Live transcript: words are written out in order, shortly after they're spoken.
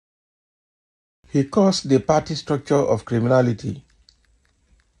He caused the party structure of criminality.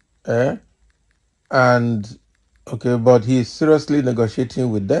 And okay, but he is seriously negotiating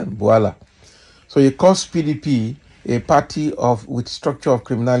with them, Bwala. So he calls PDP a party with structure of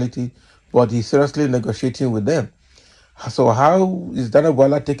criminality, but he's seriously negotiating with them. So how is Daniel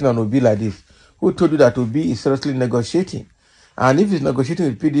Bwala taking on Obi like this? Who told you that Obi is seriously negotiating? And if he's negotiating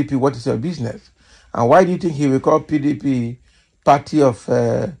with PDP, what is your business? And why do you think he will call PDP party of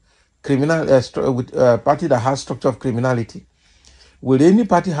party that has structure of criminality? Will any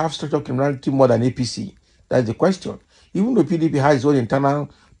party have structure of criminality more than APC? That's the question. Even though PDP has its own internal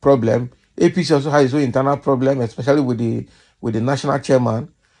problem, APC also has its own internal problem, especially with the national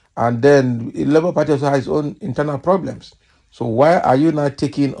chairman. And then the Labour Party also has its own internal problems. So why are you not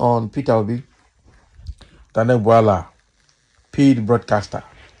taking on Peter Obi? Daniel Bwala, paid broadcaster.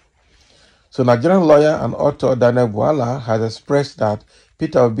 So Nigerian lawyer and author Daniel Bwala has expressed that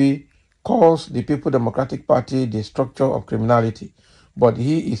Peter Obi calls the People Democratic Party the structure of criminality, but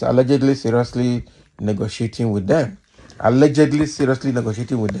he is allegedly seriously negotiating with them. Allegedly seriously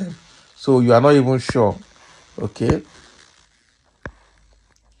negotiating with them. So you are not even sure. Okay.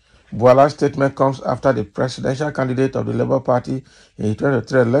 Bwala's statement comes after the presidential candidate of the Labour Party in the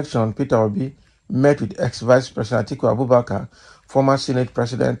 2023 election, Peter Obi, met with ex-Vice President Atiku Abubakar, former Senate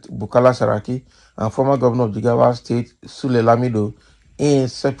President Bukola Saraki, and former Governor of Jigawa State, Sule Lamido, in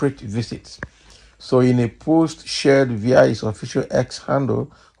separate visits. So in a post shared via his official X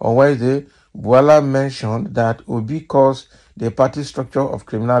handle on Wednesday, Bwala mentioned that Obi calls the party structure of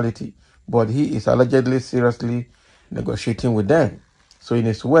criminality, but he is allegedly seriously negotiating with them. So in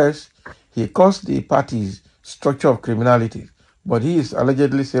his words, he calls the party's structure of criminality, but he is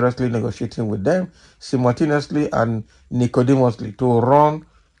allegedly seriously negotiating with them simultaneously and Nicodemously to run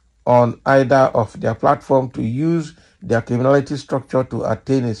on either of their platform to use their criminality structure to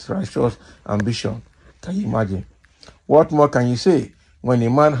attain its righteous ambition. Can you imagine? What more can you say? When a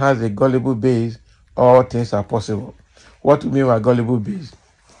man has a gullible base, all things are possible. What do you mean by gullible base?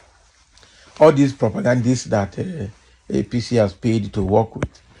 All these propagandists that APC has paid to work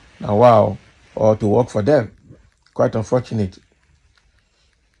with. Now, wow, or to work for them. Quite unfortunate.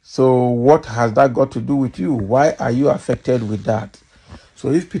 So what has that got to do with you? Why are you affected with that?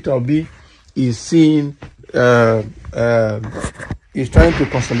 So if Peter Obi is seeing, is trying to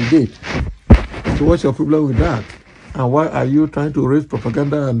consolidate, so what's your problem with that? And why are you trying to raise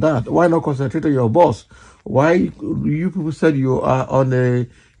propaganda on that? Why not concentrate on your boss? Why you people said you are on a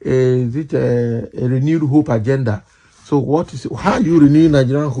renewed hope agenda? So how are you renewing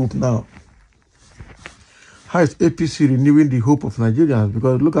Nigerian hope now? How is APC renewing the hope of Nigerians?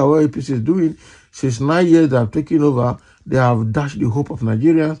 Because look at what APC is doing. Since 9 years they have taken over, they have dashed the hope of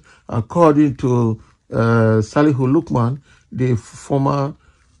Nigerians, according to Salihu Lukman, the former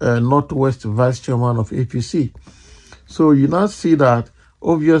Northwest Vice Chairman of APC. So you now see that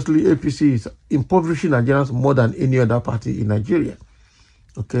obviously APC is impoverishing Nigerians more than any other party in Nigeria.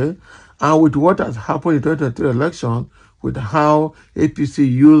 Okay? And with what has happened in the 2023 election, with how APC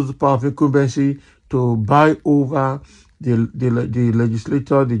used power of incumbency to buy over the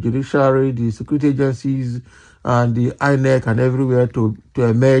legislature, the judiciary, the security agencies, and the INEC and everywhere to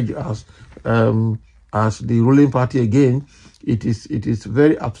emerge as the ruling party again, it is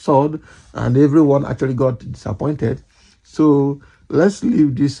very absurd, and everyone actually got disappointed. So let's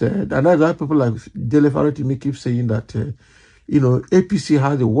leave this. And that's why people like Dele Faretimi keep saying that APC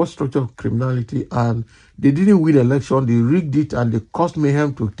has the worst structure of criminality, and they didn't win election, they rigged it, and they caused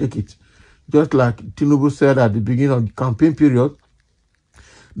mayhem to take it. Just like Tinubu said at the beginning of the campaign period,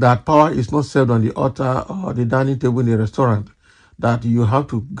 that power is not served on the altar or the dining table in a restaurant, that you have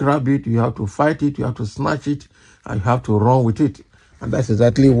to grab it, you have to fight it, you have to snatch it, and you have to run with it. And that's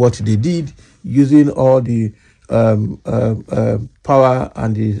exactly what they did, using all the power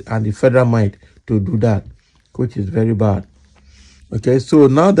and the federal might to do that, which is very bad. Okay, so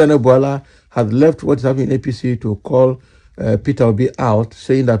now Daniel Bwala has left what is happening in APC to call Peter Obi out,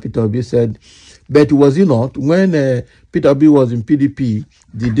 saying that Peter Obi said, but was he not? When Peter Obi was in PDP,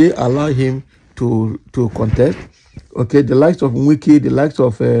 did they allow him to contest? Okay, the likes of Wiki, the likes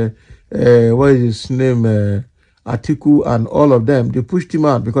of, what is his name, Atiku, and all of them, they pushed him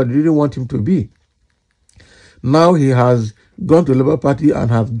out because they didn't want him to be. Now he has gone to the Labour Party and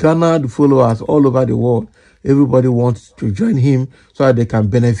has garnered followers all over the world. Everybody wants to join him so that they can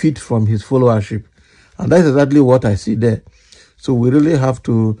benefit from his followership. And that's exactly what I see there. So we really have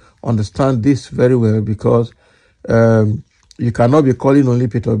to understand this very well, because you cannot be calling only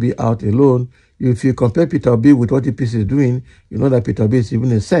Peter Obi out alone. If you compare Peter Obi with what APC is doing, you know that Peter Obi is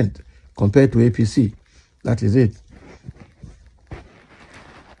even a cent compared to APC. That is it.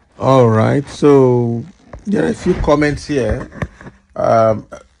 All right, so there are a few comments here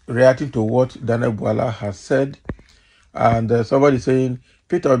reacting to what Daniel Bwala has said. And somebody saying,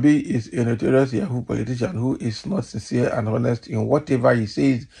 Peter B is a notorious Yahoo politician who is not sincere and honest in whatever he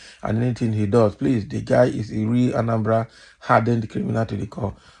says and anything he does. Please, the guy is a real Anambra hardened criminal to the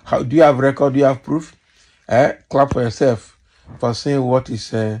core. How do you have record? Do you have proof? Clap for yourself for saying what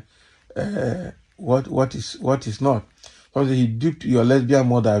is what is not. So he duped your lesbian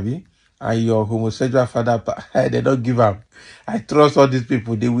mother, and your homosexual father. They don't give up. I trust all these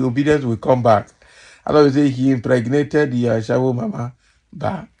people. The obedience will come back. I don't say he impregnated the Shawo mama,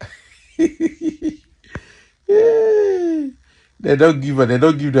 but they don't give her. They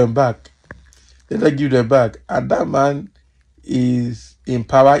don't give them back. They don't give them back. And that man is in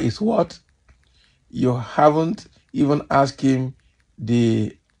power. Is what? You haven't even asked him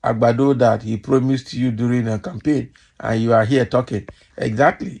the agbado that he promised you during a campaign, and you are here talking.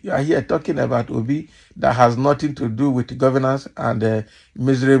 Exactly. You are here talking about Obi that has nothing to do with governance and the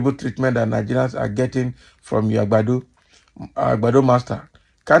miserable treatment that Nigerians are getting from your agbado master.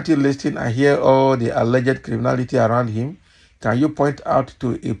 Can't you listen and hear all the alleged criminality around him? Can you point out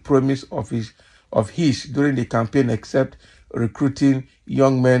to a promise of his during the campaign except recruiting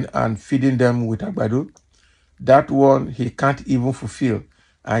young men and feeding them with agbado? That one he can't even fulfill.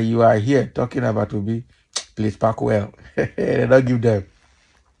 And you are here talking about Obi. Please pack well. They don't give them.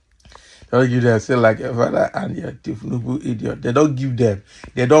 They don't give them. Say like your father and your Tifnubu idiot. They don't give them.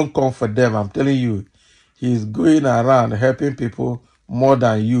 They don't come for them. I'm telling you. He's going around helping people more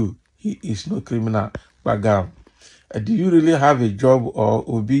than you. He is no criminal. Bagam. Do you really have a job, or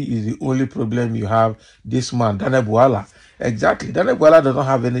Obi is the only problem you have? This man, Daniel Bwala. Exactly. Daniel Bwala doesn't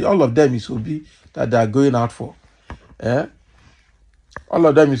have any. All of them is Obi that they are going out for. All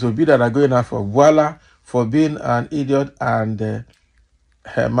of them is Obi that are going out for. Bwala for being an idiot and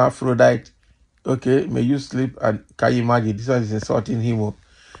hermaphrodite. Okay, may you sleep, and can you imagine? This one is insulting him.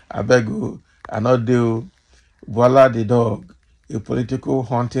 I beg you, I not do. Bwala the dog, a political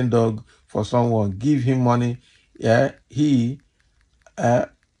hunting dog for someone. Give him money. Yeah, he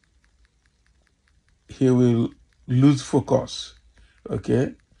will lose focus.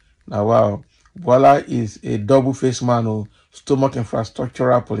 Okay, now wow, Bwala is a double-faced man who stomach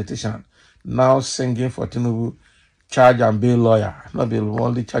infrastructural politician, now singing for Tinubu, charge and bail lawyer. Not the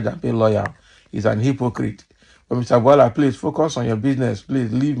only charge and bail lawyer. He's an hypocrite. But Mr. Bwala, please focus on your business.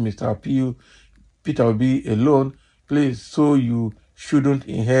 Please leave Mr. Peter Obi alone. Please, so you shouldn't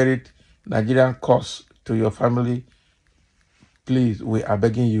inherit Nigerian costs to your family. Please, we are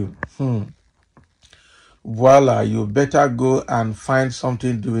begging you. Bwala, you better go and find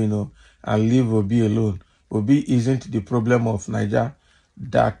something doing, and leave Obi alone. Obi isn't the problem of Niger.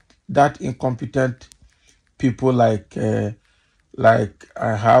 That incompetent people like I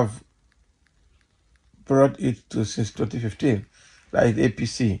have brought it to since 2015, like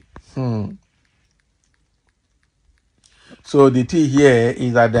APC. So the thing here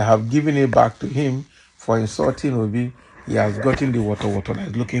is that they have given it back to him for insulting Obi. He has gotten the water that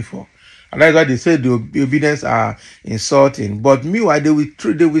he's looking for. And that's why they say the obedience are insulting. But meanwhile, they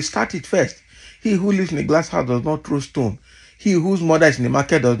will start it first. He who lives in a glass house does not throw stone. He whose mother is in the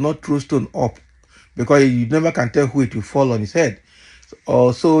market does not throw stone up. Because you never can tell who it will fall on his head.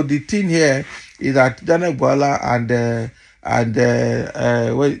 So the thing here is that Daniel Bwala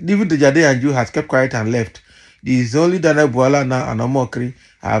even the Jade and Jew has kept quiet and left. It is only Daniel Bwala now and Omokri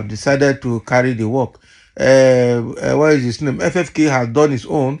have decided to carry the work. What is his name? FFK has done his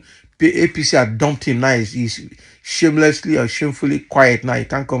own. APC had dumped him now. He's shamelessly or shamefully quiet now. He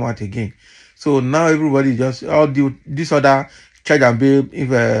can't come out again. So now everybody just, this other charge and bail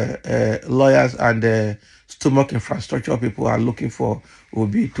lawyers and stomach infrastructure people are looking for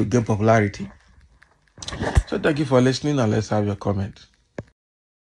Obi to gain popularity. So thank you for listening, and let's have your comment.